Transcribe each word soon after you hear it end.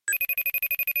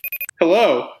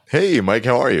Hello. Hey, Mike,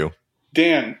 how are you?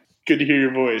 Dan, good to hear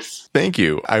your voice. Thank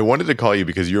you. I wanted to call you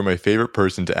because you're my favorite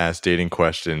person to ask dating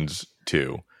questions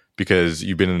to, because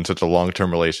you've been in such a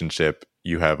long-term relationship.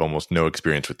 You have almost no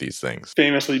experience with these things.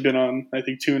 Famously been on, I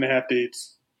think, 2.5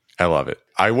 dates. I love it.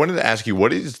 I wanted to ask you, what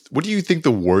do you think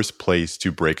the worst place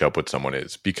to break up with someone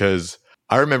is? Because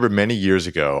I remember many years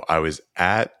ago, I was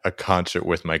at a concert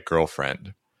with my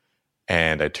girlfriend,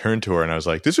 and I turned to her and I was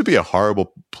like, this would be a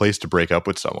horrible place to break up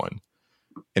with someone.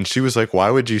 And she was like, why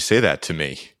would you say that to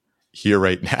me here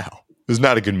right now? It was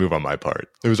not a good move on my part.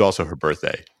 It was also her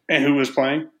birthday. And who was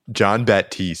playing? John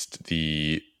Baptiste,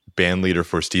 the band leader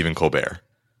for Stephen Colbert.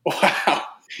 Wow.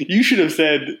 You should have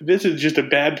said, this is just a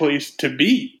bad place to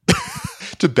be.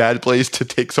 It's a bad place to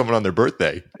take someone on their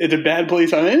birthday. It's a bad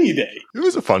place on any day. It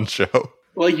was a fun show.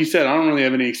 Like you said, I don't really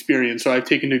have any experience, so I've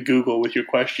taken to Google with your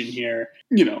question here.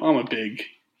 You know, I'm a big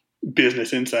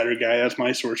Business Insider guy. That's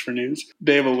my source for news.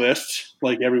 They have a list,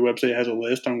 like every website has a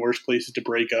list on worst places to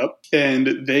break up.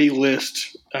 And they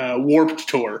list Warped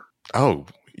Tour. Oh,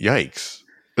 yikes.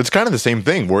 It's kind of the same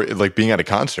thing, like being at a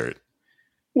concert.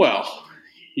 Well,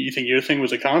 you think your thing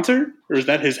was a concert? Or is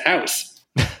that his house?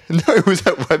 No, it was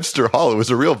at Webster Hall. It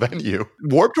was a real venue.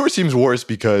 Warped Tour seems worse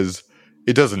because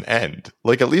it doesn't end.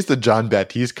 Like, at least the John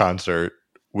Baptiste concert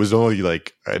was only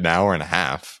like an hour and a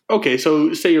half. Okay,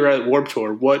 so say you're at Warped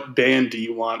Tour. What band do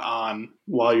you want on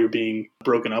while you're being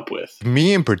broken up with?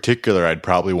 Me in particular, I'd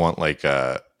probably want like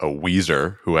a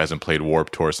Weezer who hasn't played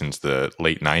Warped Tour since the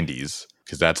late 90s,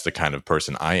 because that's the kind of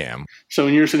person I am. So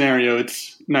in your scenario,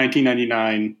 it's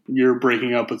 1999. You're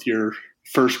breaking up with your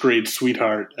first grade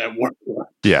sweetheart at Warped Tour.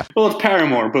 Yeah. Well, it's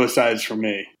Paramore, both sides for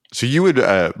me. So you would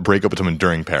break up with someone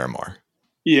during Paramore?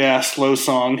 Yeah, slow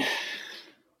song.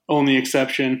 Only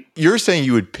exception. You're saying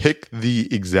you would pick the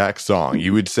exact song.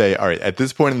 You would say, all right, at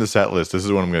this point in the set list, this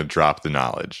is when I'm going to drop the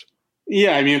knowledge.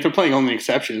 Yeah, I mean, if they're playing Only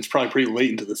Exception, it's probably pretty late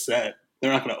into the set.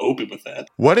 They're not going to open with that.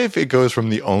 What if it goes from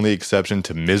the Only Exception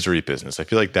to Misery Business? I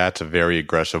feel like that's a very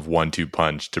aggressive 1-2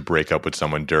 punch to break up with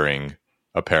someone during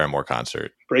a Paramore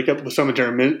concert. Break up with someone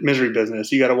during Misery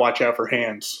Business. You got to watch out for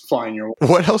hands flying your way.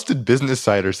 What else did Business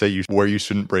Insider say where you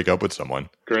shouldn't break up with someone?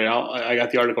 Great. I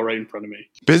got the article right in front of me.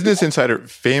 Business Insider,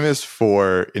 famous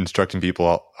for instructing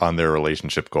people on their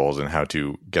relationship goals and how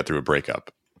to get through a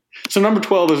breakup. So number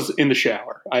 12 is in the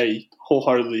shower. I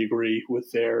wholeheartedly agree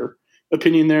with their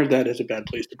opinion there. That is a bad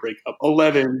place to break up.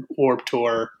 11, Warped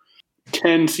Tour.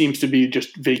 10 seems to be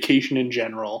just vacation in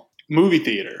general. Movie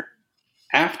theater.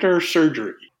 After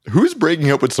surgery. Who's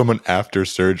breaking up with someone after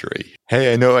surgery?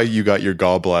 Hey, I know you got your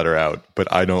gallbladder out,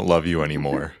 but I don't love you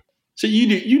anymore. So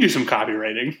you do some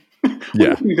copywriting. What do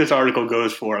you think this article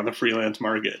goes for on the freelance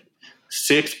market?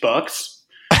 $6?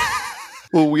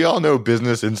 Well, we all know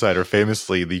Business Insider,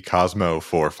 famously the Cosmo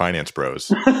for finance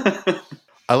bros.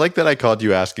 I like that I called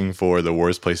you asking for the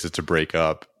worst places to break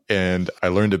up, and I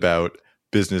learned about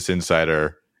Business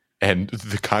Insider and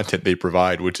the content they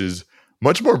provide, which is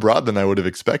much more broad than I would have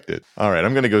expected. All right,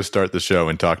 I'm going to go start the show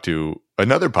and talk to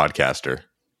another podcaster.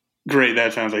 Great,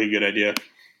 that sounds like a good idea.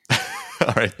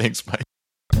 All right, thanks, Mike.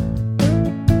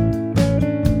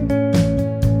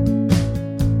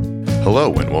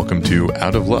 Hello, and welcome to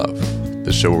Out of Love,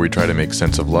 the show where we try to make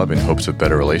sense of love in hopes of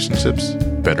better relationships,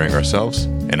 bettering ourselves,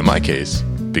 and in my case,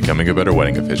 becoming a better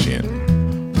wedding officiant.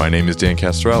 My name is Dan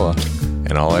Castrella,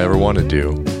 and all I ever want to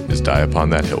do is die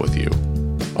upon that hill with you.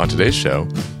 On today's show,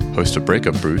 host of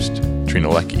Breakup Boost, Trina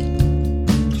Leckie.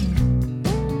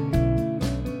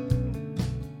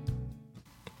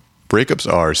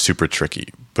 Breakups are super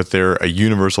tricky, but they're a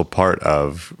universal part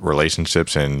of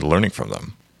relationships and learning from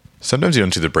them. Sometimes you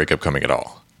don't see the breakup coming at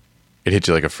all. It hits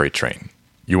you like a freight train.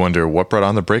 You wonder what brought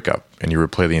on the breakup, and you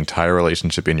replay the entire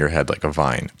relationship in your head like a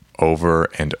vine, over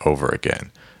and over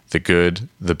again. The good,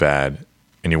 the bad,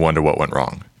 and you wonder what went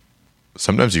wrong.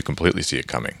 Sometimes you completely see it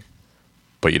coming,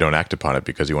 but you don't act upon it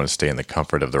because you want to stay in the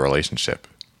comfort of the relationship.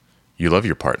 You love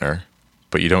your partner,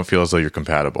 but you don't feel as though you're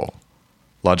compatible.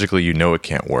 Logically, you know it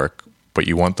can't work, but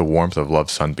you want the warmth of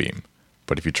love's sunbeam.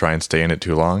 But if you try and stay in it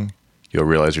too long, you'll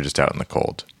realize you're just out in the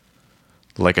cold.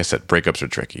 Like I said, breakups are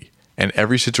tricky, and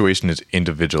every situation is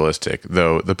individualistic,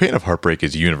 though the pain of heartbreak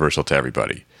is universal to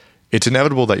everybody. It's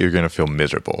inevitable that you're going to feel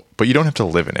miserable, but you don't have to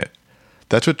live in it.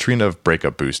 That's what Trina of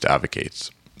Breakup Boost advocates.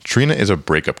 Trina is a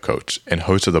breakup coach and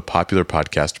host of the popular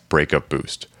podcast Breakup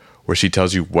Boost, where she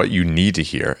tells you what you need to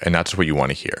hear and not just what you want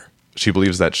to hear. She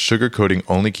believes that sugarcoating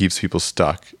only keeps people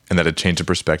stuck and that a change in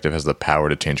perspective has the power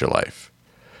to change your life.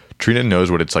 Trina knows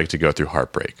what it's like to go through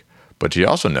heartbreak, but she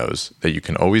also knows that you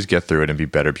can always get through it and be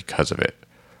better because of it.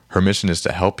 Her mission is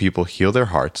to help people heal their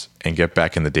hearts and get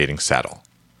back in the dating saddle.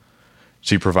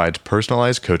 She provides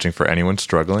personalized coaching for anyone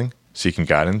struggling seeking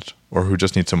guidance, or who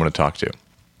just need someone to talk to.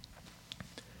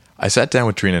 I sat down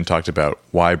with Trina and talked about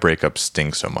why breakups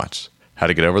sting so much, how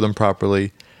to get over them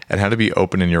properly, and how to be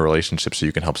open in your relationship so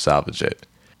you can help salvage it.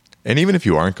 And even if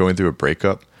you aren't going through a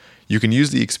breakup, you can use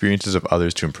the experiences of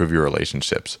others to improve your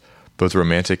relationships, both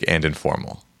romantic and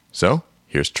informal. So,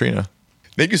 here's Trina.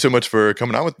 Thank you so much for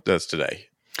coming on with us today.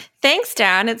 Thanks,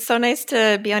 Dan. It's so nice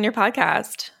to be on your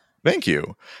podcast. Thank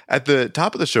you. At the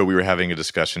top of the show, we were having a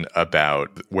discussion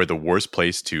about where the worst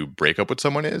place to break up with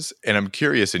someone is. And I'm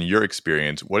curious, in your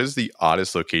experience, what is the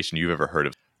oddest location you've ever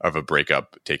heard of a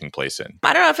breakup taking place in?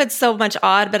 I don't know if it's so much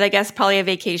odd, but I guess probably a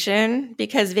vacation,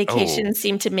 because vacations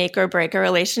seem to make or break a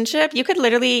relationship. You could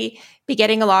literally be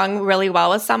getting along really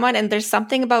well with someone, and there's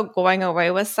something about going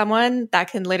away with someone that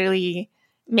can literally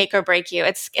make or break you.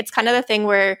 It's kind of the thing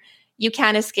where you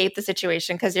can't escape the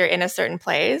situation because you're in a certain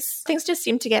place. Things just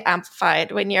seem to get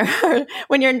amplified when you're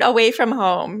when you're away from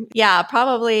home. Yeah,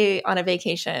 probably on a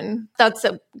vacation. That's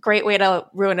a great way to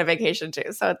ruin a vacation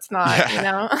too. So it's not, you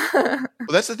know. Well,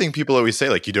 that's the thing people always say,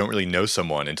 like, you don't really know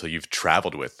someone until you've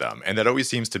traveled with them. And that always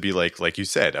seems to be like you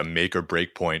said, a make or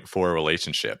break point for a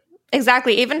relationship.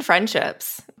 Exactly. Even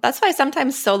friendships. That's why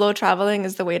sometimes solo traveling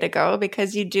is the way to go,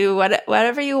 because you do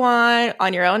whatever you want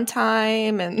on your own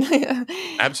time. And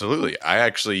Absolutely. I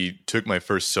actually took my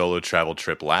first solo travel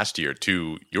trip last year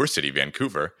to your city,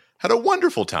 Vancouver. Had a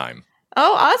wonderful time.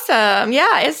 Oh, awesome.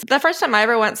 Yeah. It's the first time I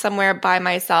ever went somewhere by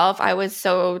myself. I was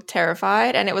so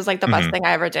terrified, and it was like the best thing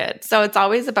I ever did. So it's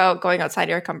always about going outside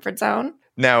your comfort zone.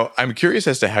 Now, I'm curious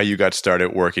as to how you got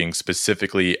started working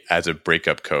specifically as a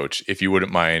breakup coach, if you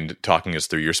wouldn't mind talking us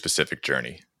through your specific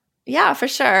journey. Yeah, for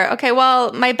sure. Okay,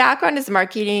 well, my background is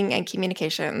marketing and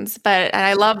communications, and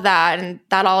I love that, and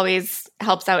that always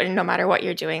helps out in no matter what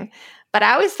you're doing. But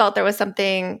I always felt there was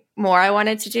something more I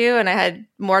wanted to do, and I had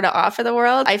more to offer the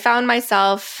world. I found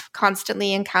myself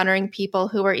constantly encountering people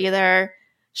who were either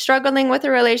struggling with a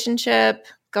relationship,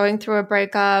 going through a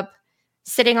breakup,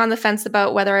 sitting on the fence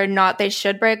about whether or not they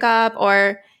should break up,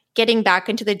 or getting back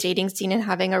into the dating scene and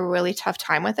having a really tough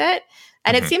time with it.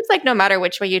 And it seems like no matter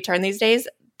which way you turn these days,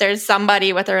 there's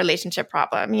somebody with a relationship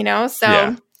problem, you know?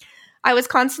 So I was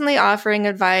constantly offering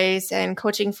advice and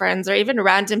coaching friends or even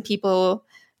random people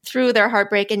through their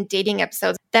heartbreak and dating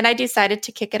episodes. Then I decided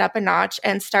to kick it up a notch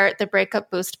and start the Breakup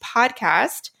Boost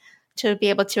podcast to be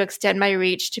able to extend my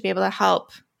reach, to be able to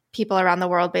help people around the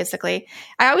world, basically.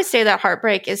 I always say that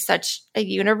heartbreak is such a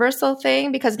universal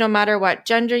thing, because no matter what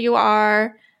gender you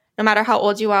are, no matter how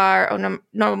old you are, or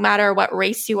no matter what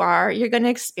race you are, you're going to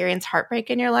experience heartbreak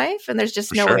in your life. And there's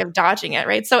just no way of dodging it,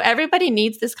 right? So everybody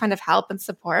needs this kind of help and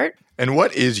support. And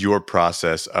what is your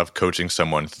process of coaching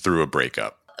someone through a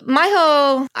breakup? My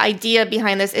whole idea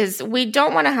behind this is we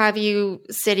don't want to have you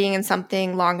sitting in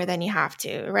something longer than you have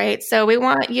to, right? So we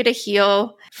want you to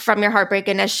heal from your heartbreak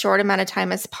in as short amount of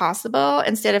time as possible,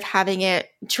 instead of having it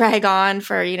drag on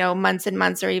for, months and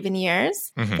months or even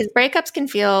years. Because breakups can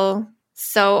feel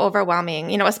so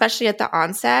overwhelming, especially at the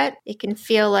onset. It can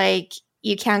feel like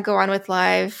you can't go on with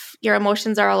life. Your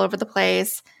emotions are all over the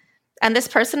place. And this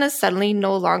person is suddenly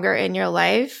no longer in your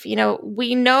life.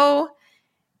 We know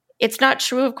it's not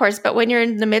true, of course, but when you're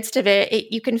in the midst of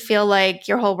it, you can feel like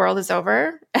your whole world is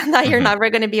over and that you're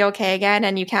never going to be okay again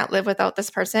and you can't live without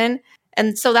this person.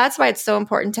 And so that's why it's so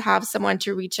important to have someone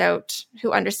to reach out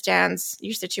who understands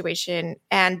your situation,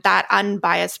 and that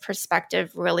unbiased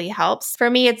perspective really helps. For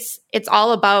me, it's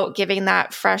all about giving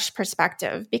that fresh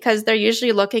perspective, because they're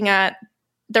usually looking at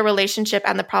the relationship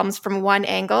and the problems from one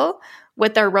angle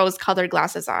with their rose-colored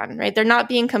glasses on, right? They're not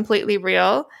being completely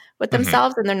real with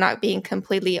themselves, and they're not being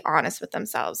completely honest with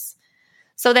themselves.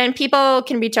 So then people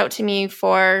can reach out to me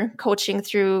for coaching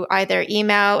through either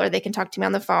email, or they can talk to me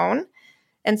on the phone.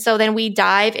 And so then we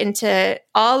dive into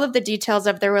all of the details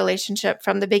of their relationship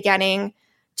from the beginning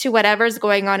to whatever's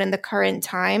going on in the current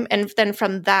time. And then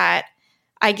from that,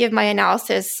 I give my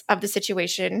analysis of the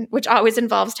situation, which always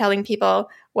involves telling people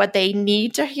what they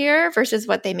need to hear versus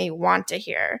what they may want to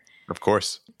hear. Of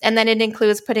course. And then it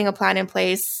includes putting a plan in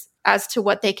place as to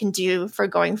what they can do for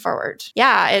going forward.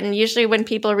 Yeah. And usually when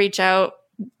people reach out,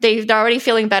 they're already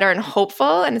feeling better and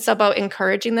hopeful. And it's about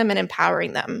encouraging them and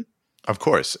empowering them. Of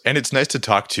course. And it's nice to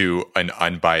talk to an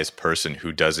unbiased person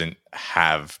who doesn't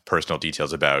have personal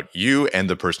details about you and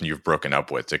the person you've broken up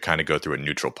with, to kind of go through a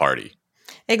neutral party.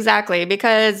 Exactly.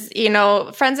 Because,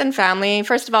 friends and family,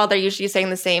 first of all, they're usually saying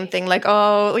the same thing, like,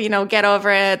 oh, get over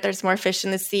it. There's more fish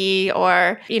in the sea,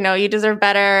 or, you deserve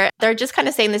better. They're just kind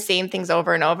of saying the same things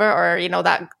over and over, or,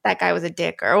 that guy was a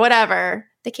dick, or whatever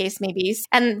the case may be.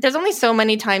 And there's only so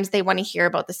many times they want to hear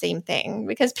about the same thing,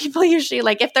 because people usually,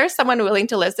 like, if there's someone willing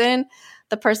to listen,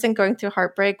 the person going through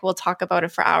heartbreak will talk about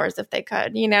it for hours if they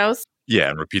could, Yeah,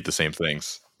 and repeat the same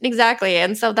things. Exactly.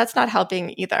 And so that's not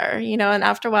helping either, and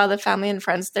after a while, the family and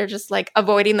friends, they're just like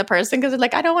avoiding the person because they're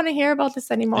like, I don't want to hear about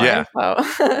this anymore. Yeah. So.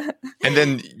 And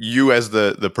then you as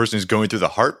the person who's going through the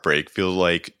heartbreak feel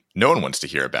like no one wants to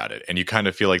hear about it. And you kind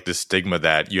of feel like this stigma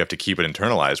that you have to keep it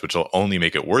internalized, which will only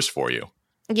make it worse for you.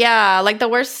 Yeah, like the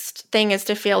worst thing is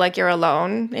to feel like you're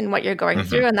alone in what you're going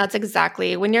through. And that's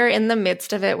exactly when you're in the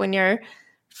midst of it, when you're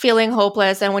feeling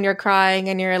hopeless and when you're crying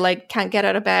and you're like, can't get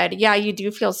out of bed. Yeah, you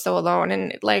do feel so alone.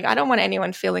 And like, I don't want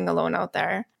anyone feeling alone out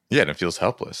there. Yeah, and it feels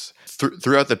helpless.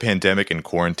 Throughout the pandemic and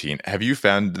quarantine, have you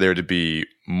found there to be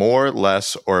more,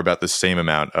 less, or about the same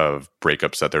amount of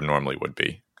breakups that there normally would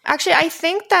be? Actually, I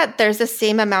think that there's the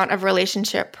same amount of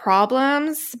relationship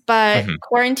problems, but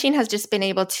quarantine has just been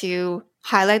able to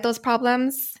highlight those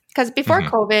problems. Because before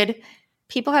COVID,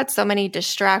 people had so many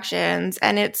distractions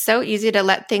and it's so easy to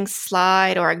let things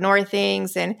slide or ignore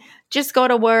things and just go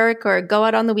to work or go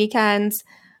out on the weekends.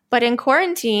 But in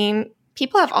quarantine,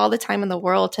 people have all the time in the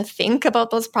world to think about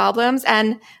those problems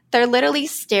and they're literally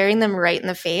staring them right in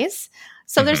the face.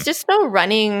 So there's just no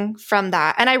running from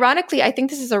that. And ironically, I think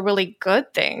this is a really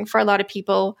good thing for a lot of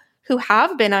people who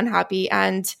have been unhappy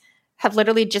and have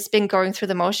literally just been going through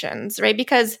the motions, right?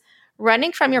 Because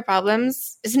running from your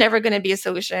problems is never going to be a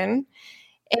solution.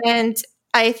 And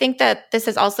I think that this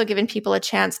has also given people a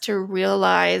chance to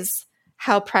realize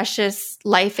how precious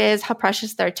life is, how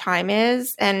precious their time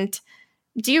is. And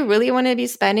do you really want to be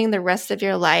spending the rest of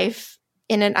your life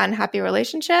in an unhappy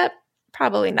relationship?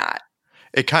 Probably not.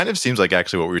 It kind of seems like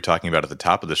actually what we were talking about at the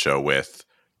top of the show with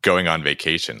going on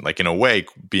vacation. Like in a way,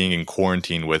 being in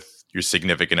quarantine with your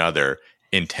significant other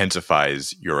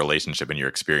intensifies your relationship and your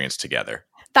experience together.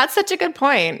 That's such a good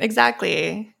point.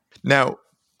 Exactly. Now,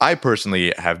 I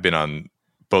personally have been on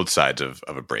both sides of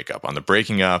a breakup, on the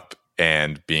breaking up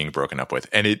and being broken up with.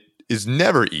 And it is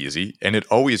never easy and it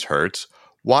always hurts.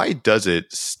 Why does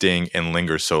it sting and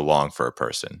linger so long for a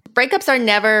person? Breakups are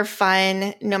never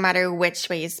fun, no matter which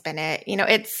way you spin it.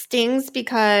 It stings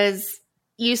because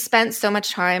you spent so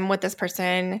much time with this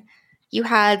person. You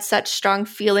had such strong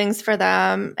feelings for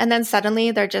them. And then suddenly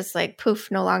they're just like,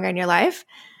 poof, no longer in your life.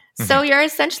 So you're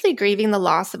essentially grieving the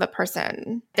loss of a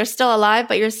person. They're still alive,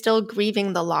 but you're still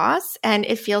grieving the loss. And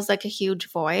it feels like a huge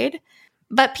void.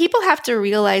 But people have to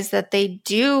realize that they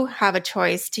do have a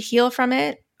choice to heal from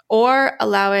it or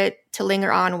allow it to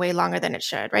linger on way longer than it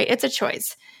should, right? It's a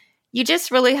choice. You just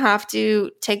really have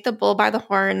to take the bull by the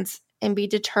horns and be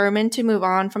determined to move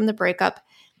on from the breakup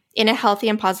in a healthy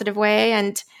and positive way.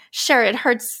 And sure, it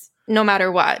hurts no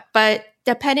matter what, but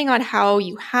depending on how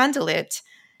you handle it,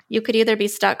 you could either be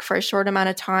stuck for a short amount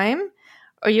of time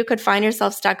or you could find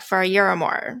yourself stuck for a year or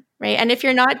more, right? And if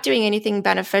you're not doing anything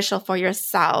beneficial for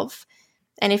yourself,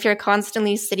 and if you're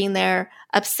constantly sitting there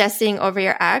obsessing over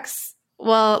your ex,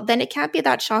 well, then it can't be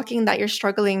that shocking that you're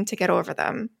struggling to get over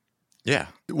them. Yeah.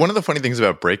 One of the funny things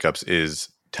about breakups is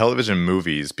television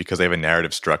movies, because they have a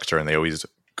narrative structure and they always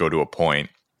go to a point,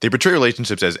 they portray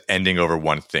relationships as ending over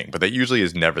one thing, but that usually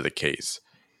is never the case.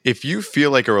 If you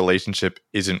feel like a relationship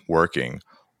isn't working,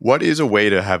 what is a way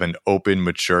to have an open,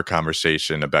 mature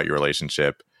conversation about your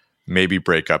relationship, maybe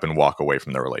break up and walk away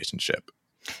from the relationship?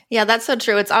 Yeah, that's so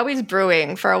true. It's always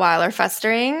brewing for a while or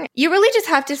festering. You really just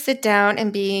have to sit down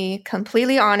and be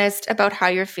completely honest about how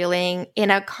you're feeling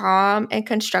in a calm and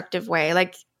constructive way.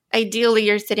 Like ideally,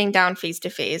 you're sitting down face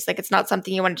to face. Like it's not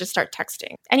something you want to just start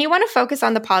texting. And you want to focus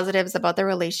on the positives about the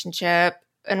relationship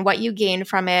and what you gain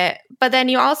from it. But then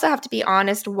you also have to be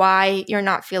honest why you're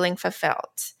not feeling fulfilled.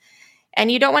 And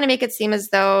you don't want to make it seem as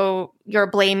though you're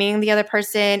blaming the other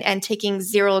person and taking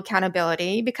zero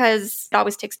accountability, because it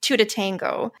always takes two to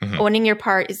tango. Owning your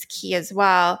part is key as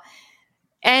well.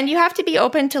 And you have to be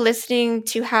open to listening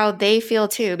to how they feel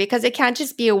too, because it can't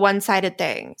just be a one-sided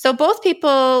thing. So both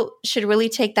people should really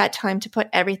take that time to put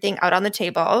everything out on the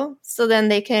table so then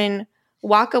they can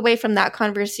walk away from that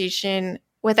conversation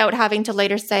without having to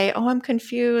later say, oh, I'm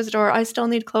confused or I still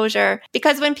need closure.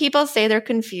 Because when people say they're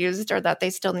confused or that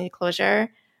they still need closure,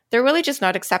 they're really just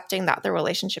not accepting that the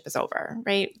relationship is over,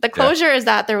 right? The closure is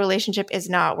that the relationship is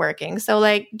not working. So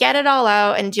like get it all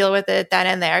out and deal with it then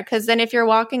and there. Because then if you're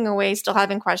walking away still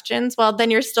having questions, well,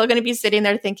 then you're still going to be sitting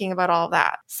there thinking about all of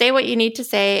that. Say what you need to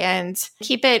say and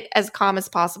keep it as calm as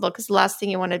possible, because the last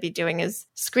thing you want to be doing is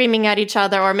screaming at each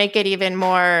other or make it even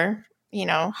more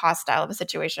hostile of a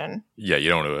situation. Yeah, you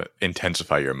don't want to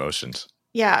intensify your emotions.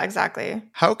 Yeah, exactly.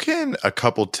 How can a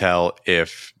couple tell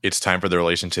if it's time for the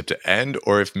relationship to end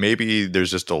or if maybe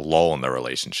there's just a lull in the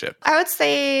relationship? I would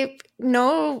say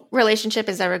no relationship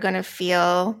is ever going to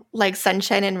feel like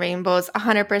sunshine and rainbows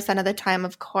 100% of the time,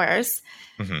 of course.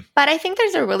 hmm But I think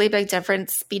there's a really big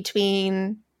difference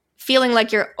between feeling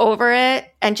like you're over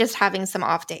it and just having some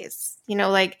off days.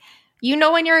 Like,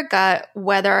 in your gut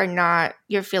whether or not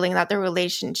you're feeling that the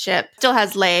relationship still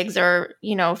has legs or,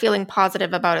 feeling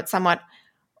positive about it somewhat,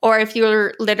 or if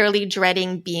you're literally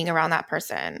dreading being around that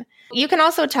person. You can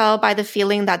also tell by the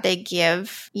feeling that they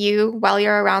give you while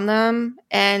you're around them.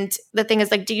 And the thing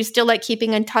is, like, do you still like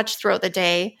keeping in touch throughout the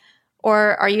day?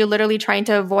 Or are you literally trying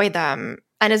to avoid them?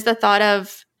 And is the thought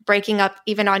of breaking up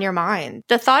even on your mind?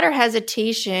 The thought or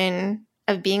hesitation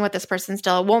of being with this person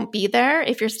still won't be there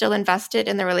if you're still invested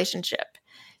in the relationship.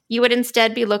 You would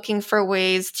instead be looking for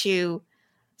ways to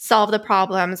solve the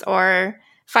problems or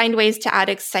find ways to add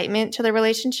excitement to the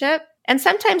relationship. And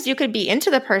sometimes you could be into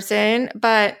the person,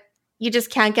 but you just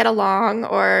can't get along,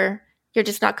 or you're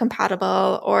just not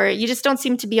compatible, or you just don't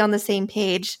seem to be on the same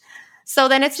page. So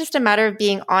then it's just a matter of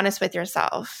being honest with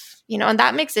yourself, and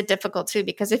that makes it difficult too,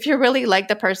 because if you really like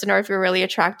the person or if you're really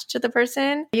attracted to the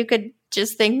person, you could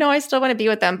just think, no, I still want to be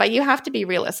with them. But you have to be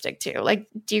realistic too. Like,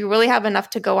 do you really have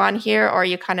enough to go on here, or are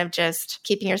you kind of just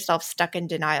keeping yourself stuck in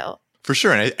denial? For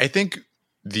sure. And I think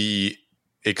the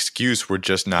excuse we're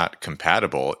just not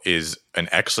compatible is an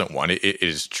excellent one. It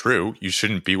is true. You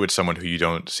shouldn't be with someone who you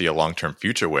don't see a long-term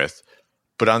future with.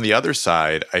 But on the other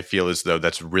side, I feel as though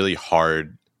that's really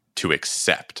hard to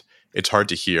accept. It's hard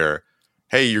to hear,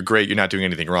 hey, you're great, you're not doing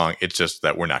anything wrong. It's just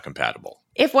that we're not compatible.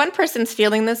 If one person's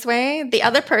feeling this way, the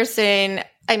other person,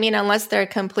 unless they're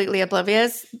completely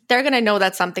oblivious, they're going to know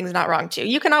that something's not wrong too.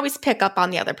 You can always pick up on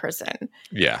the other person.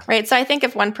 Yeah. Right. So I think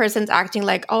if one person's acting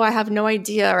like, oh, I have no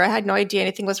idea, or I had no idea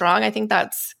anything was wrong, I think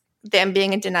that's them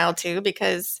being in denial too,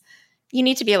 because you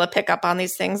need to be able to pick up on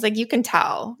these things. Like, you can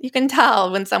tell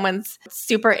when someone's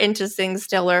super into things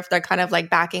still, or if they're kind of like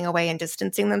backing away and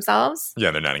distancing themselves.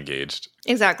 Yeah, they're not engaged.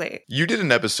 Exactly. You did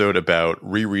an episode about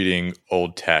rereading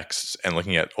old texts and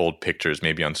looking at old pictures,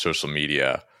 maybe on social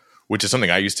media, which is something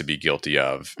I used to be guilty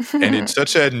of. And it's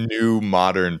such a new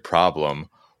modern problem.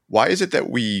 Why is it that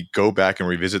we go back and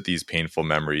revisit these painful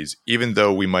memories, even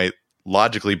though we might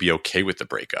logically be okay with the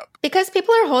breakup? Because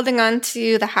people are holding on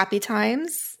to the happy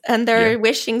times, and they're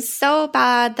wishing so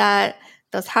bad that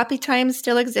those happy times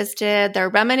still existed. They're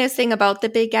reminiscing about the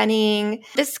beginning.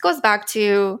 This goes back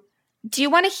to, do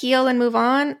you want to heal and move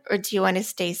on, or do you want to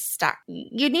stay stuck?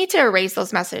 You need to erase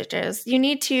those messages. You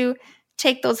need to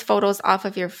take those photos off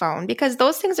of your phone, because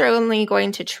those things are only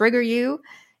going to trigger you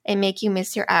and make you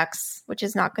miss your ex, which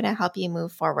is not going to help you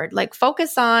move forward. Like,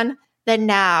 focus on the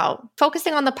now.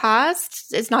 Focusing on the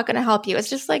past is not going to help you. It's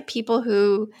just like people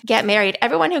who get married.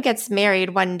 Everyone who gets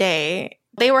married one day,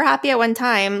 they were happy at one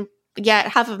time, yet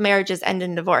half of marriages end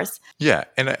in divorce. Yeah.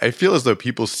 And I feel as though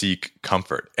people seek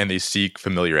comfort and they seek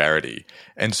familiarity.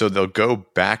 And so they'll go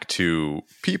back to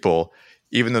people,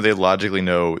 even though they logically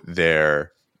know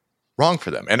they're wrong for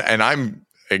them. And I'm,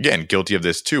 again, guilty of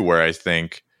this too, where I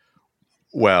think,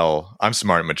 well, I'm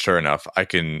smart and mature enough. I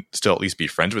can still at least be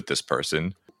friends with this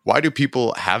person. Why do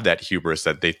people have that hubris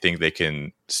that they think they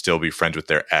can still be friends with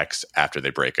their ex after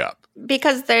they break up?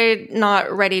 Because they're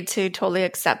not ready to totally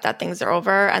accept that things are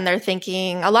over. And they're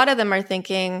thinking, a lot of them are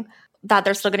thinking that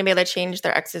they're still going to be able to change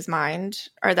their ex's mind,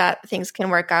 or that things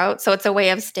can work out. So it's a way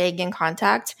of staying in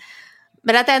contact.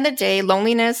 But at the end of the day,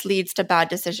 loneliness leads to bad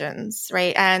decisions,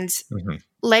 right? And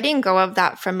letting go of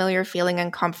that familiar feeling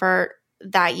and comfort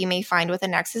that you may find with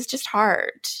an ex is just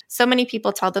hard. So many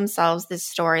people tell themselves this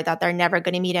story that they're never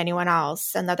going to meet anyone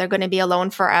else and that they're going to be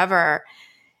alone forever.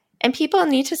 And people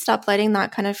need to stop letting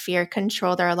that kind of fear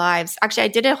control their lives. Actually, I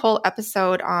did a whole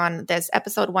episode on this,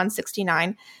 episode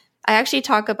 169. I actually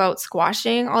talk about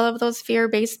squashing all of those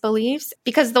fear-based beliefs,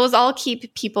 because those all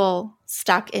keep people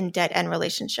stuck in dead-end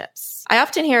relationships. I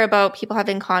often hear about people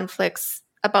having conflicts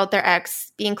about their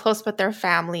ex, being close with their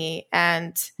family,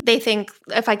 and they think,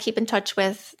 if I keep in touch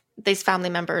with these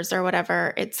family members or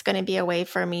whatever, it's going to be a way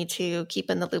for me to keep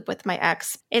in the loop with my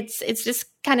ex. It's just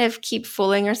kind of keep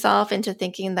fooling yourself into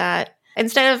thinking that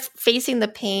instead of facing the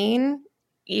pain,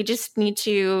 you just need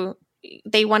to,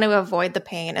 they want to avoid the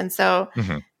pain. And so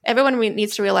everyone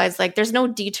needs to realize, like, there's no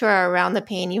detour around the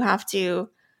pain. You have to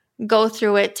go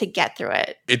through it to get through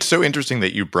it. It's so interesting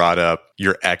that you brought up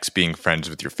your ex being friends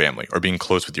with your family or being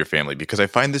close with your family, because I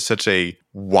find this such a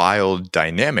wild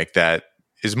dynamic that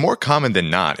is more common than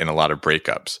not in a lot of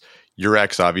breakups. Your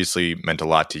ex obviously meant a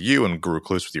lot to you and grew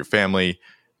close with your family,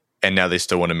 and now they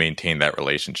still want to maintain that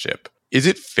relationship. Is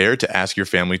it fair to ask your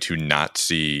family to not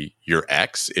see your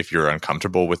ex if you're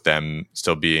uncomfortable with them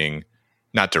still being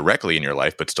not directly in your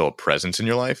life, but still a presence in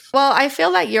your life? Well, I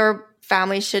feel like your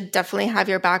family should definitely have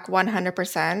your back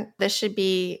 100%. This should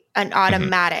be an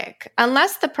automatic,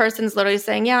 unless the person's literally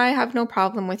saying, yeah, I have no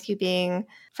problem with you being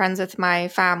friends with my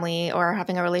family or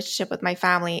having a relationship with my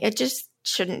family. It just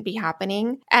shouldn't be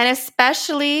happening. And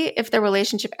especially if the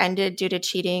relationship ended due to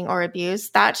cheating or abuse,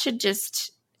 that should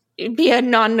just be a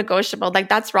non-negotiable. Like,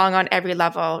 that's wrong on every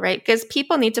level, right? Because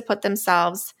people need to put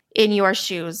themselves in your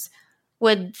shoes.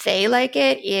 Would they like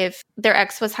it if their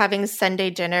ex was having Sunday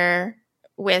dinner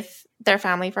with their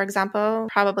family, for example?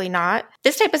 Probably not.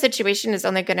 This type of situation is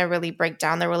only going to really break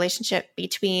down the relationship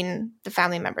between the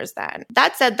family members then.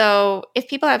 That said, though, if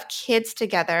people have kids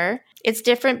together, it's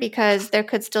different because there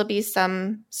could still be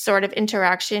some sort of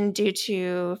interaction due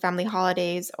to family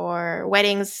holidays or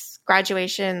weddings,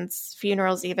 graduations,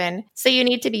 funerals even. So you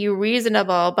need to be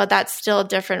reasonable, but that's still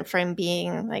different from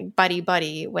being like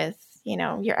buddy-buddy with, you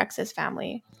know, your ex's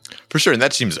family. For sure. And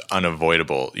that seems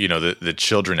unavoidable, you know, the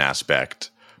children aspect,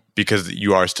 because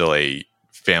you are still a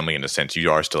family in a sense. You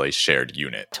are still a shared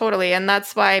unit. Totally. And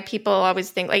that's why people always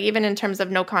think, like, even in terms of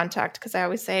no contact, because I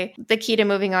always say the key to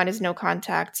moving on is no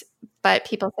contact. But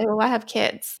people say, well, I have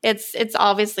kids. It's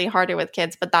obviously harder with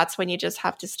kids, but that's when you just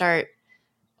have to start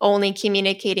only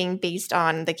communicating based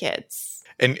on the kids.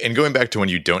 And going back to when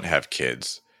you don't have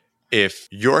kids, if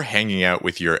you're hanging out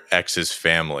with your ex's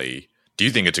family, do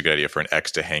you think it's a good idea for an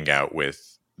ex to hang out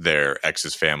with their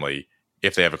ex's family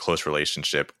if they have a close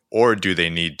relationship, or do they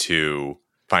need to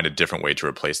find a different way to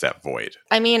replace that void?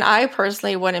 I mean, I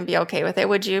personally wouldn't be okay with it.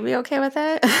 Would you be okay with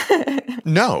it?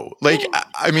 No. Like,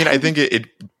 I mean, I think it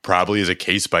probably is a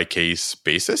case-by-case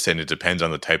basis, and it depends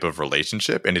on the type of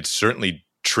relationship. And it's certainly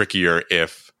trickier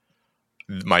if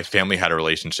my family had a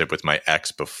relationship with my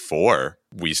ex before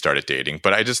we started dating.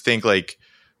 But I just think, like,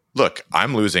 look,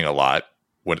 I'm losing a lot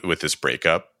with this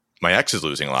breakup. My ex is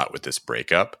losing a lot with this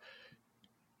breakup.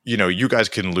 You know, you guys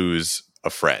can lose a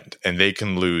friend and they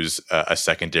can lose a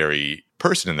secondary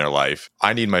person in their life.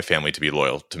 I need my family to be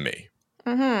loyal to me.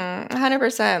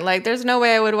 100%. Like, there's no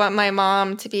way I would want my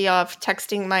mom to be off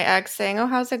texting my ex saying, oh,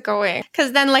 how's it going?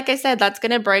 Because then, like I said, that's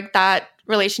going to break that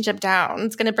relationship down.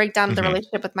 It's going to break down the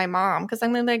relationship with my mom, because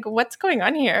I'm like, what's going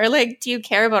on here? Like, do you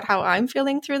care about how I'm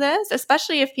feeling through this?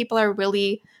 Especially if people are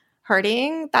really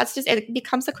hurting. That's just, it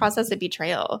becomes across as a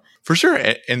betrayal. For sure.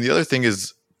 And the other thing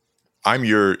is, I'm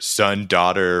your son,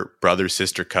 daughter, brother,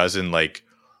 sister, cousin. Like,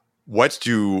 what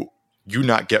do you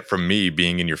not get from me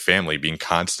being in your family, being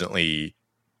constantly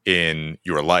in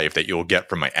your life that you'll get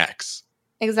from my ex?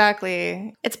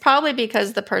 Exactly. It's probably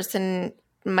because the person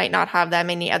might not have that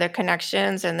many other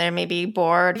connections and they're maybe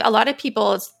bored. A lot of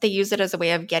people, they use it as a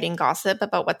way of getting gossip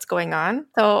about what's going on.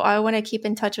 So I want to keep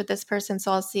in touch with this person,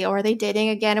 so I'll see, oh, are they dating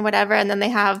again or whatever? And then they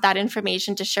have that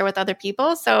information to share with other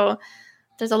people. So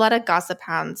there's a lot of gossip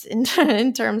hounds in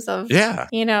terms of,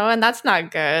 you know, and that's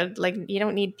not good. Like, you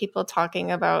don't need people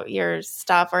talking about your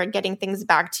stuff or getting things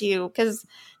back to you, because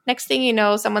next thing you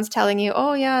know, someone's telling you,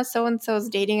 oh, yeah, so-and-so's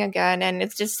dating again. And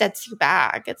it just sets you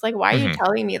back. It's like, why are you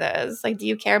telling me this? Like, do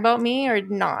you care about me or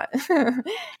not?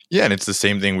 Yeah. And it's the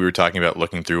same thing we were talking about,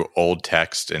 looking through old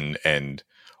text and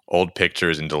old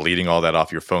pictures and deleting all that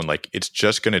off your phone. Like, it's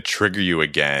just going to trigger you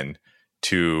again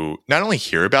to not only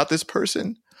hear about this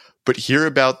person, but hear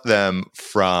about them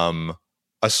from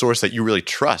a source that you really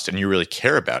trust and you really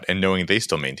care about, and knowing they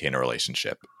still maintain a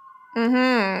relationship.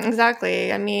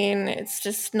 Exactly. I mean, it's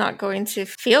just not going to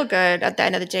feel good at the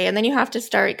end of the day. And then you have to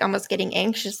start almost getting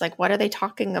anxious. Like, what are they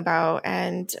talking about?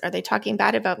 And are they talking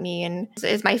bad about me? And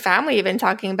is my family even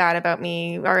talking bad about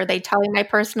me? Or are they telling my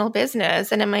personal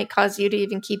business? And it might cause you to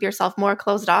even keep yourself more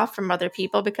closed off from other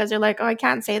people, because you're like, oh, I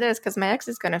can't say this because my ex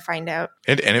is going to find out.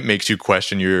 And it makes you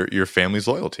question your family's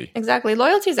loyalty. Exactly.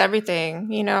 Loyalty is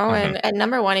everything, you know? And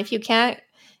number one, if you can't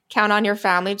count on your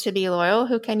family to be loyal,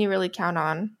 who can you really count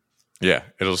on? Yeah,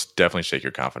 it'll definitely shake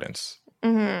your confidence.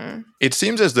 It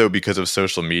seems as though because of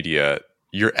social media,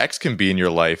 your ex can be in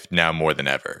your life now more than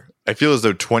ever. I feel as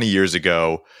though 20 years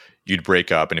ago, you'd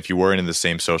break up, and if you weren't in the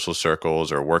same social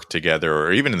circles or worked together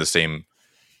or even in the same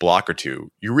block or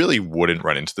two, you really wouldn't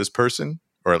run into this person,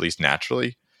 or at least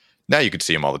naturally. Now you could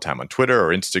see them all the time on Twitter or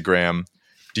Instagram.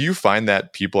 Do you find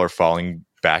that people are falling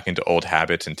back into old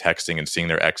habits and texting and seeing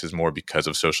their exes more because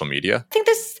of social media? I think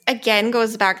this, again,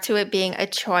 goes back to it being a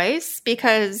choice,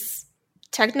 because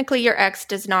technically your ex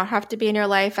does not have to be in your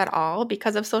life at all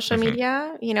because of social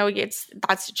media. You know,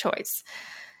 that's a choice.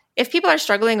 If people are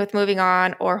struggling with moving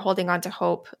on or holding on to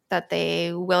hope that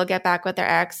they will get back with their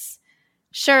ex,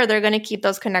 sure, they're going to keep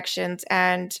those connections.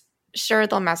 And sure,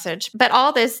 they'll message. But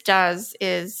all this does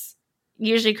is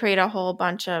usually create a whole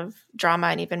bunch of drama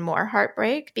and even more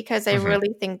heartbreak, because I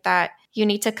really think that you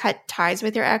need to cut ties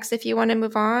with your ex if you want to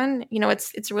move on.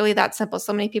 It's really that simple.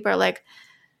 So many people are like,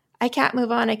 I can't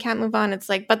move on. I can't move on. It's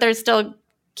like, but they're still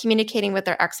communicating with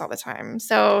their ex all the time.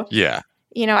 So Yeah.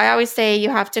 I always say you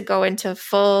have to go into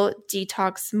full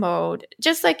detox mode.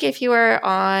 Just like if you were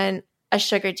on a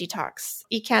sugar detox,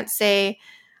 you can't say,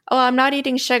 oh, I'm not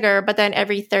eating sugar, but then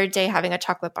every third day having a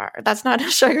chocolate bar. That's not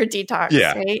a sugar detox,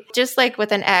 right? Just like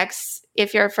with an ex,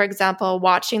 if you're, for example,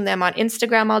 watching them on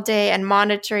Instagram all day and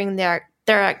monitoring their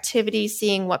activity,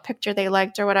 seeing what picture they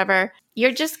liked or whatever,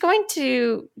 you're just going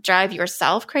to drive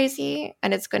yourself crazy,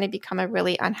 and it's going to become a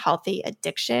really unhealthy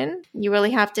addiction. You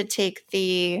really have to take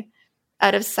the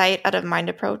out of sight, out of mind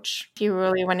approach if you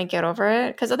really want to get over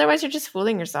it, because otherwise you're just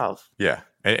fooling yourself. Yeah.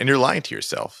 And you're lying to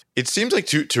yourself. It seems like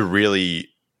to really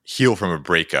heal from a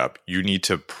breakup, you need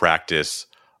to practice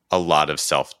a lot of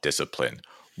self-discipline.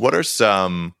 What are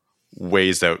some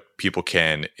ways that people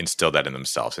can instill that in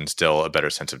themselves, instill a better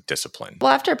sense of discipline?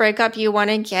 Well, after a breakup, you want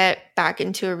to get back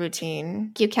into a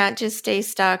routine. You can't just stay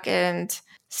stuck and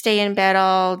stay in bed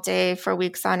all day for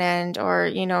weeks on end,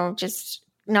 or, just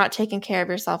not taking care of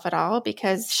yourself at all,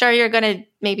 because sure, you're going to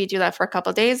maybe do that for a couple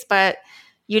of days, but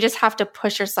you just have to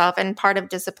push yourself. And part of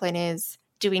discipline is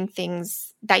doing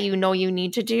things that you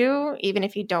need to do, even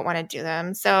if you don't want to do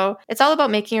them. So it's all about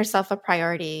making yourself a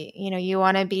priority. You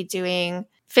want to be doing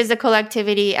physical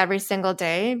activity every single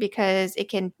day, because it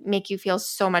can make you feel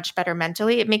so much better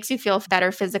mentally. It makes you feel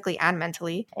better physically and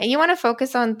mentally. And you want to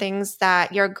focus on things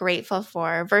that you're grateful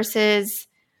for versus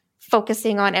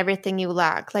focusing on everything you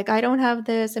lack. Like, I don't have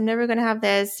this, I'm never going to have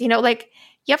this. You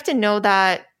have to know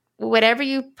that whatever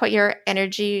you put your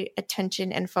energy,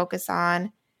 attention, and focus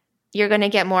on, you're going to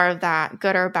get more of that,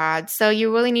 good or bad. So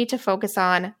you really need to focus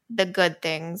on the good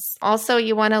things. Also,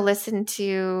 you want to listen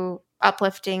to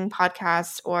uplifting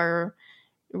podcasts or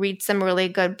read some really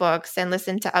good books and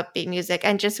listen to upbeat music,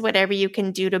 and just whatever you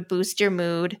can do to boost your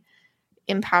mood,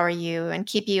 empower you, and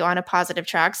keep you on a positive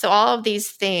track. So all of these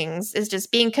things is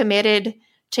just being committed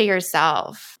to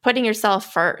yourself, putting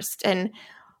yourself first. And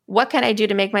what can I do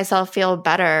to make myself feel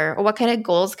better? Or what kind of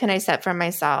goals can I set for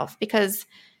myself? Because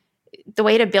the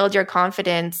way to build your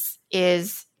confidence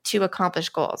is to accomplish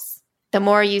goals. The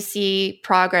more you see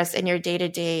progress in your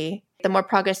day-to-day, the more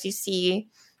progress you see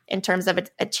in terms of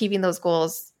achieving those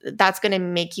goals, that's going to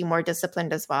make you more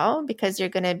disciplined as well, because you're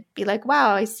going to be like,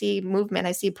 wow, I see movement,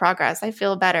 I see progress, I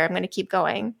feel better, I'm going to keep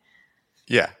going.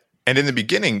 Yeah. And in the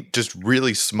beginning, just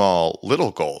really small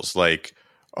little goals like,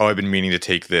 oh, I've been meaning to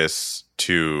take this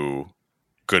to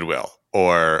Goodwill,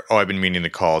 or, oh, I've been meaning to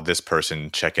call this person,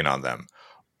 check in on them.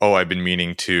 Oh, I've been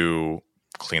meaning to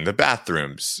clean the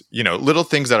bathrooms, little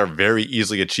things that are very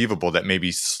easily achievable that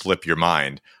maybe slip your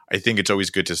mind. I think it's always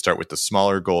good to start with the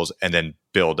smaller goals and then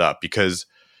build up, because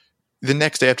the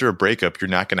next day after a breakup, you're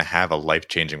not going to have a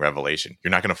life-changing revelation.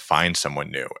 You're not going to find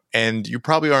someone new, and you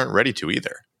probably aren't ready to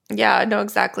either. Yeah, no,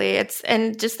 exactly.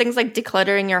 And just things like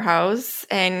decluttering your house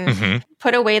and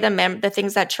put away the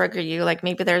things that trigger you. Like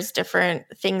maybe there's different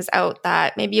things out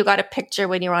that maybe you got a picture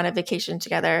when you were on a vacation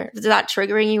together. Is that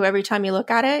triggering you every time you look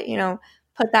at it?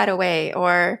 Put that away,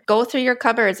 or go through your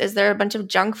cupboards. Is there a bunch of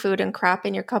junk food and crap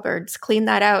in your cupboards? Clean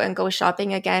that out and go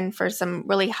shopping again for some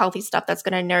really healthy stuff that's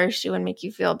going to nourish you and make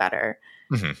you feel better.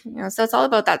 So it's all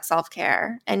about that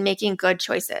self-care and making good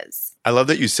choices. I love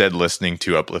that you said listening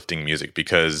to uplifting music,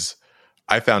 because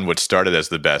I found what started as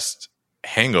the best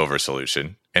hangover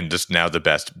solution and just now the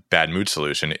best bad mood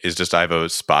solution is just I have a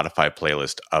Spotify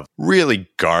playlist of really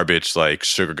garbage like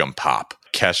Sugar Gum Pop,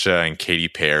 Kesha and Katy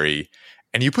Perry.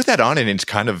 And you put that on and it's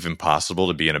kind of impossible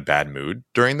to be in a bad mood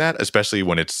during that, especially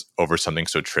when it's over something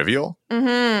so trivial.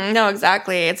 No,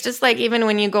 exactly. It's just like even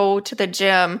when you go to the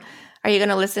gym, are you going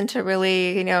to listen to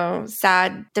really,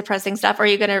 sad, depressing stuff? Or are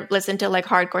you going to listen to like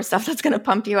hardcore stuff that's going to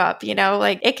pump you up?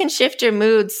 Like it can shift your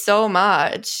mood so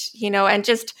much, and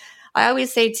just, I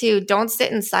always say too, don't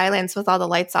sit in silence with all the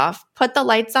lights off. Put the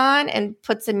lights on and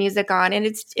put some music on, and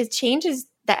it changes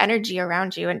the energy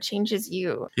around you and changes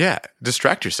you. Yeah.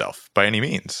 Distract yourself by any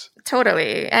means.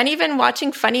 Totally. And even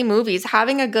watching funny movies,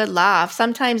 having a good laugh.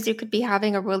 Sometimes you could be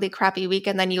having a really crappy week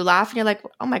and then you laugh and you're like,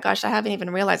 oh my gosh, I haven't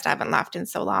even realized I haven't laughed in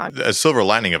so long. A silver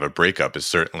lining of a breakup is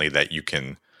certainly that you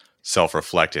can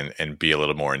self-reflect and be a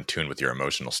little more in tune with your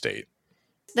emotional state.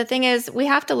 The thing is, we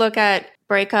have to look at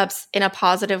breakups in a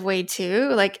positive way too.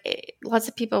 Like lots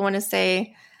of people want to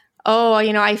say, oh,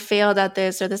 I failed at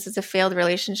this, or this is a failed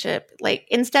relationship. Like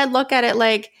instead, look at it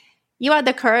like you had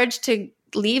the courage to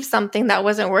leave something that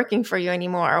wasn't working for you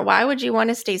anymore. Why would you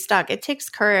want to stay stuck? It takes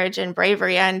courage and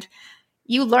bravery, and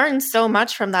you learn so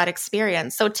much from that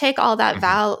experience. So take all that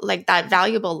that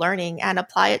valuable learning and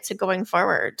apply it to going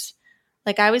forward.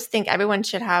 Like, I always think everyone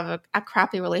should have a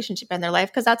crappy relationship in their life,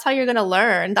 because that's how you're going to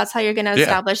learn. That's how you're going to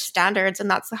establish standards. And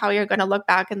that's how you're going to look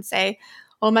back and say,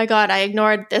 oh my God, I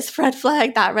ignored this red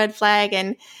flag, that red flag,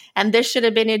 and this should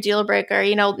have been a deal breaker.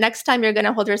 You know, next time you're going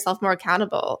to hold yourself more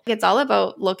accountable. It's all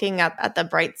about looking at the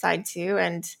bright side too,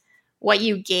 and what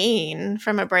you gain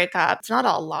from a breakup. It's not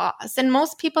all loss. And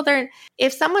most people,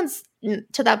 if someone's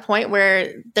to that point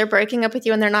where they're breaking up with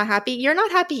you and they're not happy, you're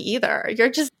not happy either. You're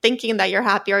just thinking that you're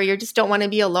happy, or you just don't want to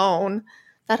be alone.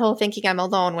 That whole thinking I'm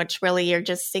alone, which really you're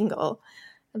just single.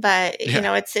 But, you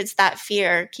know, it's that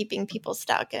fear keeping people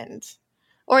stuck,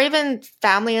 or even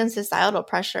family and societal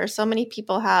pressure. So many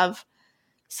people have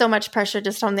so much pressure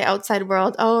just from the outside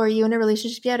world. Oh, are you in a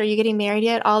relationship yet? Are you getting married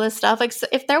yet? All this stuff. Like, so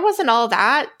if there wasn't all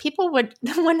that, people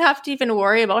wouldn't have to even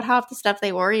worry about half the stuff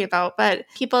they worry about. But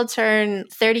people turn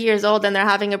 30 years old and they're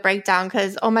having a breakdown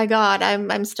because, oh my God,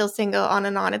 I'm still single, on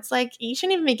and on. It's like, you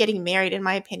shouldn't even be getting married, in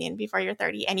my opinion, before you're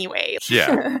 30 anyway.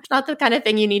 Yeah. It's not the kind of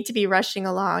thing you need to be rushing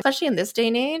along, especially in this day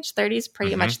and age. 30 is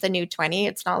pretty much the new 20.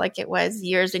 It's not like it was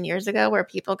years and years ago where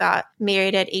people got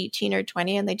married at 18 or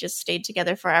 20 and they just stayed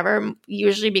together forever.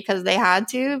 Usually because they had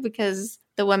to, because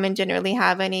the women didn't really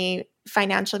have any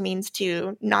financial means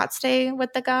to not stay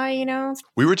with the guy, you know?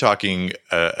 We were talking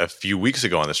a few weeks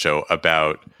ago on the show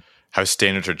about how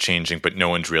standards are changing, but no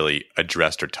one's really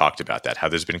addressed or talked about that. How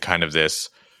there's been kind of this,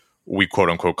 we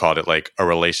quote unquote called it like a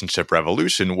relationship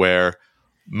revolution, where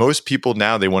most people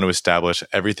now, they want to establish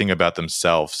everything about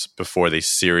themselves before they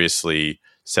seriously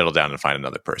settle down and find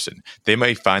another person. They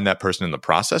might find that person in the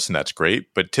process, and that's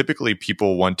great. But typically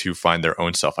people want to find their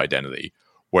own self-identity,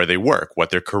 where they work,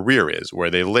 what their career is, where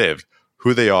they live,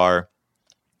 who they are,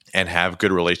 and have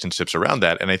good relationships around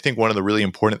that. And I think one of the really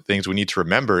important things we need to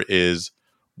remember is,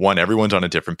 one, everyone's on a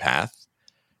different path.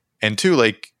 And two,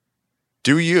 like,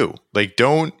 do you. Like,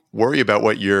 don't worry about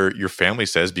what your family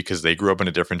says because they grew up in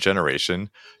a different generation.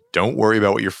 Don't worry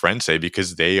about what your friends say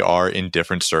because they are in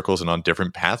different circles and on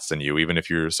different paths than you, even if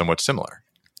you're somewhat similar.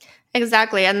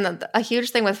 Exactly. And a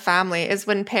huge thing with family is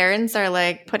when parents are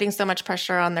like putting so much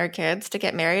pressure on their kids to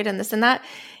get married and this and that,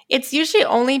 it's usually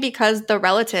only because the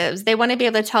relatives, they want to be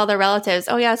able to tell their relatives,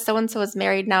 oh yeah, so-and-so is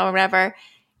married now or whatever.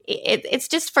 It's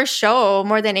just for show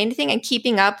more than anything, and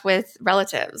keeping up with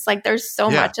relatives. Like, there's so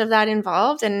much of that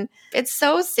involved, and it's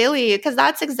so silly because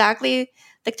that's exactly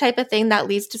the type of thing that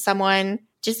leads to someone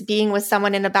just being with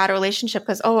someone in a bad relationship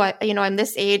because, I'm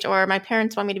this age, or my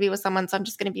parents want me to be with someone, so I'm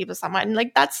just going to be with someone.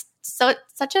 Like, that's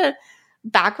such a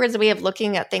backwards way of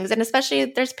looking at things. And especially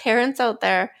there's parents out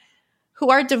there who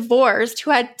are divorced,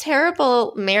 who had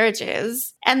terrible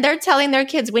marriages, and they're telling their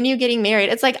kids, when you're getting married.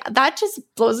 It's like, that just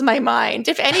blows my mind.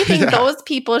 If anything, those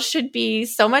people should be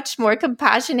so much more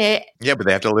compassionate. Yeah, but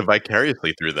they have to live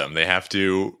vicariously through them. They have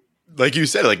to, like you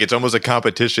said, like, it's almost a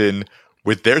competition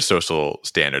with their social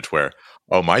standards where,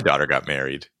 oh, my daughter got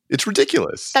married. It's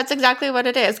ridiculous. That's exactly what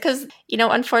it is. Because,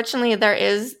 unfortunately, there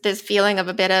is this feeling of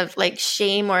a bit of like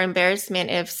shame or embarrassment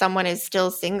if someone is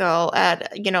still single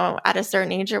at a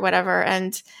certain age or whatever.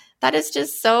 And that is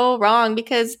just so wrong,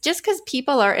 because just because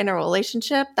people are in a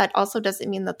relationship, that also doesn't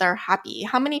mean that they're happy.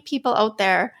 How many people out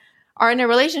there are in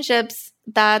relationships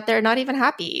that they're not even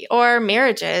happy, or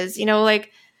marriages, like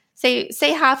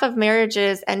say half of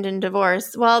marriages end in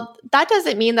divorce. Well, that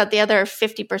doesn't mean that the other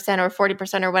 50% or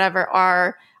 40% or whatever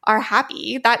are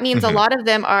happy. That means a lot of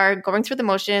them are going through the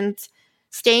motions,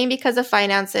 staying because of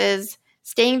finances,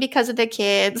 staying because of the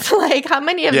kids. Like, how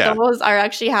many of those are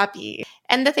actually happy?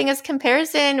 And the thing is,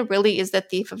 comparison really is the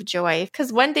thief of joy,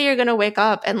 because one day you're going to wake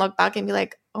up and look back and be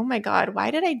like, oh my God,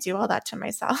 why did I do all that to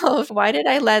myself? Why did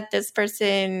I let this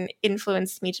person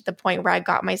influence me to the point where I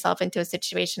got myself into a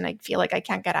situation I feel like I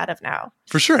can't get out of now?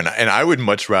 For sure. And I would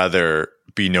much rather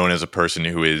be known as a person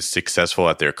who is successful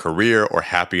at their career or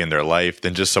happy in their life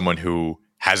than just someone who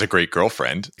has a great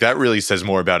girlfriend. That really says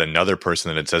more about another person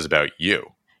than it says about you.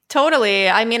 Totally.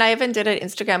 I mean, I even did an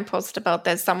Instagram post about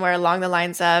this somewhere along the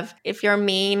lines of, if your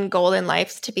main goal in life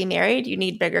is to be married, you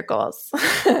need bigger goals.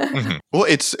 Well,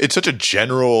 it's such a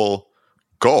general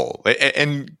goal,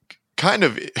 and kind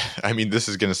of, I mean, this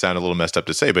is going to sound a little messed up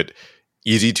to say, but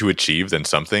easy to achieve than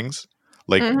some things.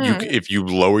 Like, if you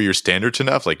lower your standards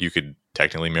enough, like, you could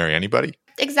technically marry anybody.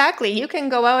 Exactly. You can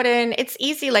go out and it's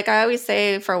easy. Like I always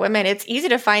say for women, it's easy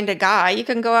to find a guy. You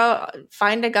can go out,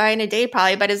 find a guy in a day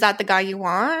probably, but is that the guy you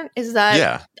want? Is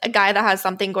that a guy that has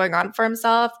something going on for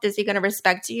himself? Is he going to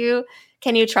respect you?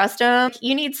 Can you trust them?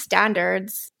 You need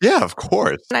standards. Yeah, of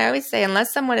course. And I always say,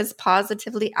 unless someone is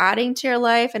positively adding to your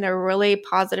life in a really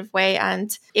positive way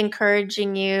and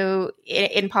encouraging you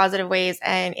in positive ways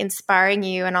and inspiring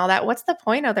you and all that, what's the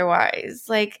point otherwise?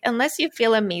 Like, unless you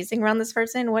feel amazing around this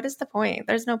person, what is the point?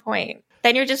 There's no point.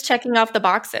 Then you're just checking off the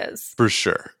boxes. For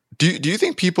sure. Do you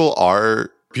think people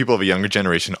of a younger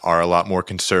generation are a lot more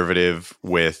conservative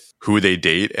with who they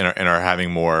date and are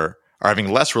having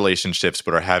less relationships,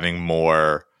 but are having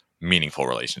more meaningful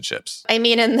relationships? I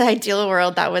mean, in the ideal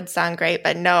world, that would sound great,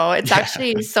 but no, it's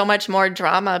actually so much more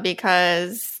drama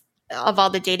because of all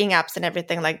the dating apps and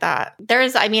everything like that.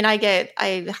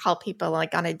 I help people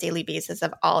like on a daily basis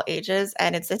of all ages,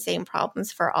 and it's the same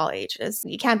problems for all ages.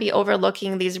 You can't be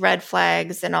overlooking these red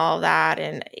flags and all that,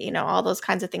 and all those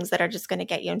kinds of things that are just going to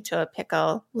get you into a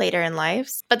pickle later in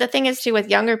life. But the thing is too, with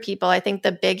younger people, I think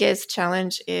the biggest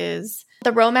challenge is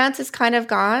the romance is kind of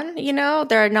gone.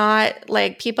 They're not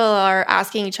like, people are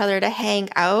asking each other to hang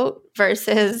out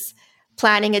versus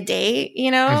planning a date,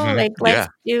 like let's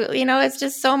do, it's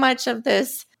just so much of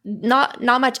this, not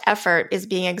much effort is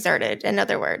being exerted. In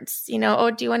other words, oh,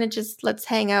 do you want to just, let's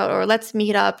hang out or let's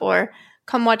meet up or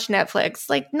come watch Netflix?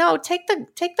 Like, no, take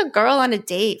the girl on a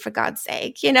date, for God's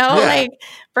sake, like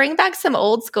bring back some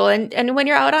old school. And when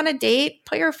you're out on a date,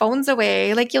 put your phones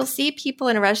away. Like, you'll see people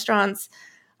in restaurants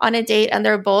on a date and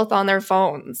they're both on their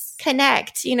phones.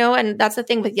 Connect, and that's the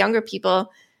thing with younger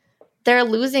people. They're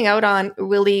losing out on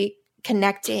really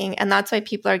connecting, and that's why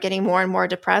people are getting more and more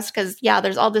depressed because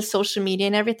there's all this social media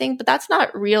and everything, but that's not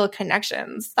real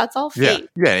connections. That's all fake.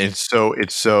 It's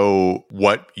so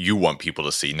what you want people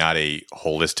to see, not a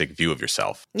holistic view of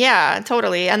yourself.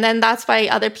 Totally. And then that's why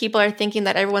other people are thinking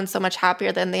that everyone's so much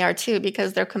happier than they are too,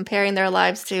 because they're comparing their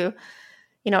lives to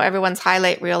everyone's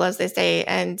highlight reel, as they say.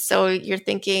 And so you're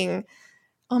thinking,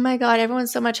 oh my God,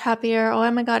 everyone's so much happier. Oh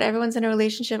my God, everyone's in a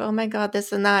relationship. Oh my God,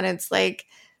 this and that. And it's like,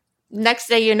 next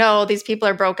day, these people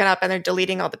are broken up and they're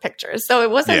deleting all the pictures. So it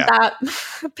wasn't that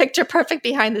picture perfect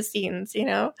behind the scenes,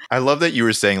 I love that you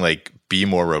were saying like, be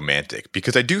more romantic,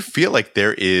 because I do feel like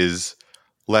there is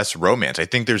less romance. I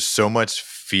think there's so much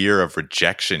fear of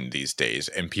rejection these days,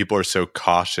 and people are so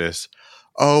cautious.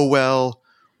 Oh, well,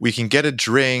 we can get a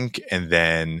drink and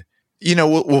then,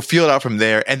 we'll feel it out from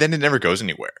there. And then it never goes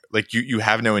anywhere. Like you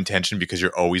have no intention because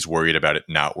you're always worried about it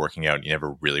not working out. And you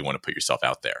never really want to put yourself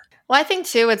out there. Well, I think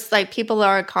too, it's like people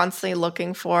are constantly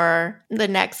looking for the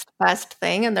next best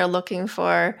thing, and they're looking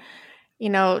for,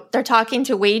 they're talking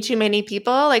to way too many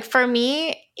people. Like for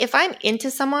me, if I'm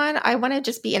into someone, I want to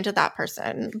just be into that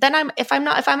person. Then if I'm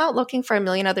out looking for a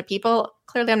million other people,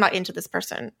 clearly I'm not into this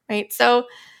person, right? So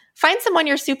find someone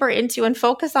you're super into and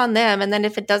focus on them. And then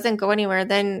if it doesn't go anywhere,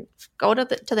 then go to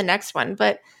the next one.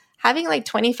 But having like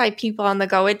 25 people on the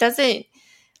go,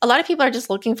 a lot of people are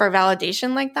just looking for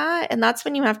validation like that. And that's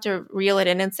when you have to reel it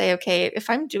in and say, okay, if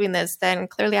I'm doing this, then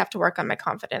clearly I have to work on my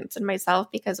confidence in myself,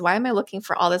 because why am I looking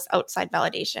for all this outside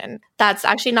validation? That's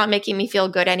actually not making me feel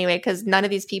good anyway, because none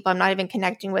of these people, I'm not even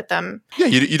connecting with them. Yeah,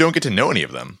 you don't get to know any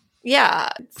of them. Yeah.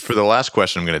 For the last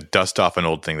question, I'm going to dust off an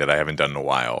old thing that I haven't done in a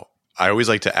while. I always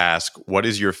like to ask, what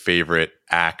is your favorite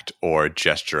act or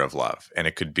gesture of love? And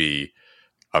it could be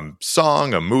a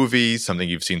song, a movie, something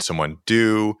you've seen someone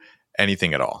do,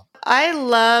 anything at all. I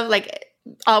love,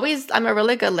 I'm a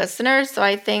really good listener. So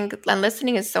I think, and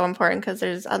listening is so important because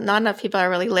there's not enough people are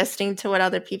really listening to what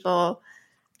other people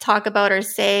talk about or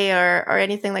say or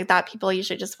anything like that. People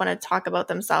usually just want to talk about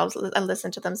themselves and listen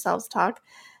to themselves talk.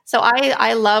 So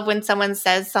I love when someone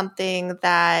says something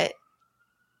that,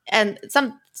 and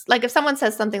if someone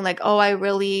says something like, oh, I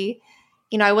really,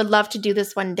 I would love to do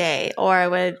this one day, or I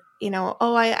would,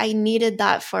 oh, I needed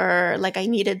that for, I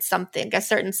needed something, a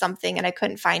certain something, and I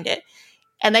couldn't find it.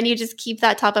 And then you just keep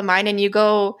that top of mind and you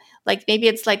go, maybe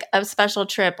it's like a special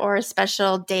trip or a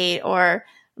special date or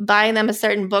buying them a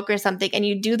certain book or something, and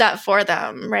you do that for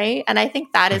them, right? And I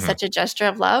think that is such a gesture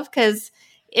of love, because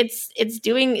it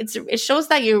shows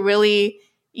that you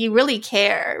really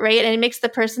care, right? And it makes the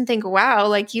person think,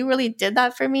 wow, you really did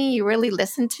that for me. You really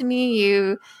listened to me.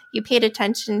 You paid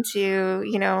attention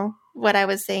to, what I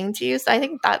was saying to you. So I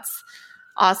think that's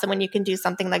awesome when you can do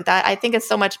something like that. I think it's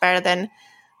so much better than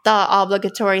the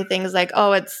obligatory things like,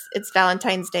 oh, it's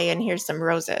Valentine's Day and here's some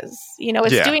roses.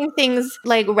 It's doing things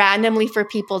randomly for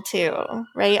people too,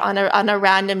 right? On a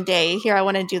random day. Here, I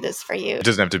want to do this for you. It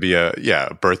doesn't have to be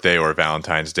a birthday or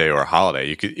Valentine's Day or a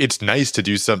holiday. It's nice to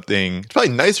do something. It's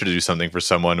probably nicer to do something for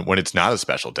someone when it's not a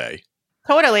special day.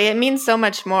 Totally. It means so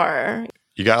much more.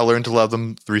 You got to learn to love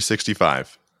them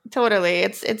 365. Totally.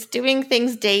 It's doing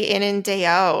things day in and day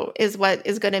out is what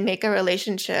is going to make a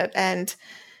relationship, and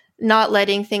not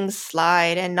letting things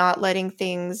slide and not letting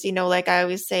things, like I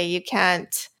always say, you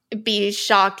can't be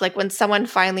shocked. Like when someone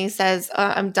finally says,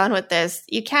 I'm done with this,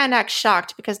 you can't act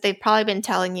shocked because they've probably been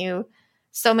telling you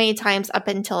so many times up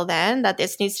until then that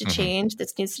this needs to change,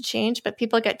 this needs to change. But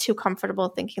people get too comfortable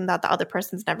thinking that the other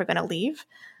person's never going to leave.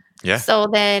 Yeah. So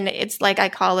then it's like, I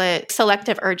call it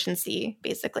selective urgency,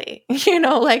 basically.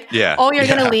 Like, oh, you're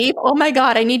going to leave? Oh my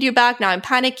God, I need you back now. I'm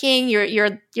panicking.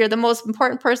 You're the most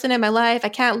important person in my life. I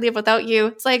can't live without you.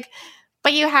 It's like,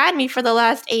 but you had me for the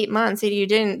last 8 months and you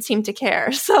didn't seem to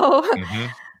care. So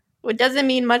it doesn't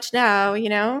mean much now,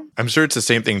 I'm sure it's the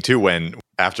same thing too when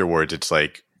afterwards it's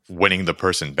like winning the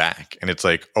person back. And it's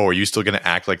like, oh, are you still going to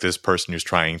act like this person who's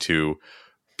trying to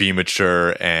be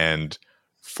mature and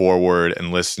forward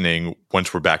and listening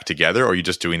once we're back together? Or are you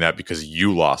just doing that because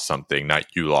you lost something, not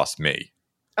you lost me?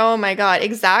 Oh my God,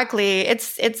 exactly.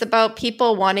 It's about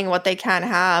people wanting what they can't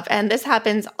have. And this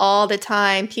happens all the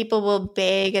time. People will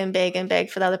beg and beg and beg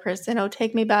for the other person. Oh,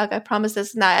 take me back. I promise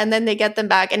this and that. And then they get them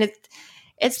back. And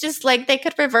it's just like they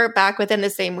could revert back within the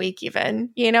same week even,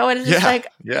 and it's just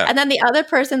and then the other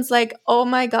person's like, oh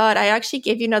my God, I actually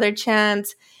gave you another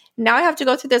chance. Now I have to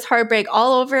go through this heartbreak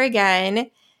all over again.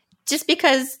 Just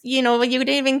because, you didn't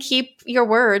even keep your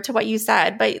word to what you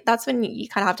said. But that's when you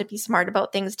kind of have to be smart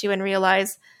about things too and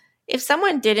realize if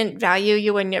someone didn't value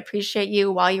you and appreciate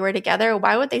you while you were together,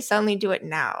 why would they suddenly do it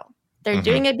now? They're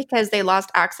doing it because they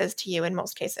lost access to you in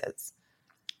most cases.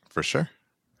 For sure.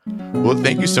 Well,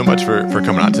 thank you so much for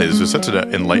coming on today. This was such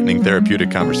an enlightening, therapeutic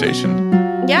conversation.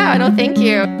 Yeah, no, thank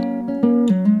you.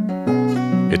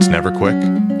 It's never quick.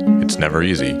 It's never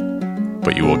easy.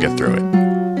 But you will get through it.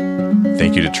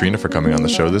 Thank you to Trina for coming on the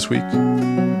show this week.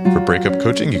 For breakup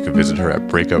coaching, you can visit her at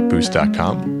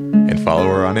breakupboost.com and follow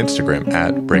her on Instagram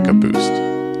at breakupboost.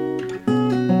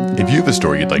 If you have a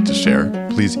story you'd like to share,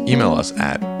 please email us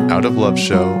at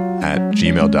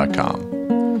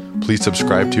outofloveshow@gmail.com. Please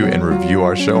subscribe to and review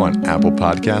our show on Apple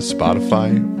Podcasts,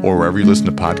 Spotify, or wherever you listen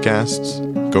to podcasts.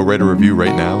 Go write a review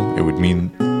right now. It would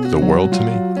mean the world to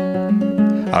me.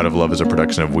 Out of Love is a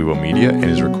production of Weebo Media and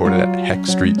is recorded at Heck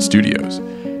Street Studios.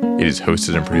 It is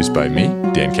hosted and produced by me,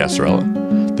 Dan Casarella.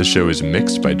 The show is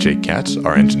mixed by Jake Katz,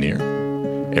 our engineer.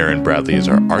 Aaron Bradley is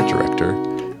our art director.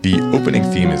 The opening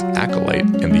theme is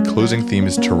Acolyte, and the closing theme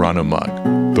is Toronto Mug,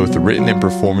 both written and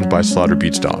performed by Slaughter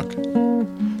Beach Dog.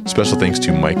 Special thanks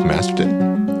to Mike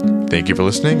Masterton. Thank you for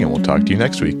listening, and we'll talk to you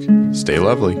next week. Stay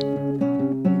lovely.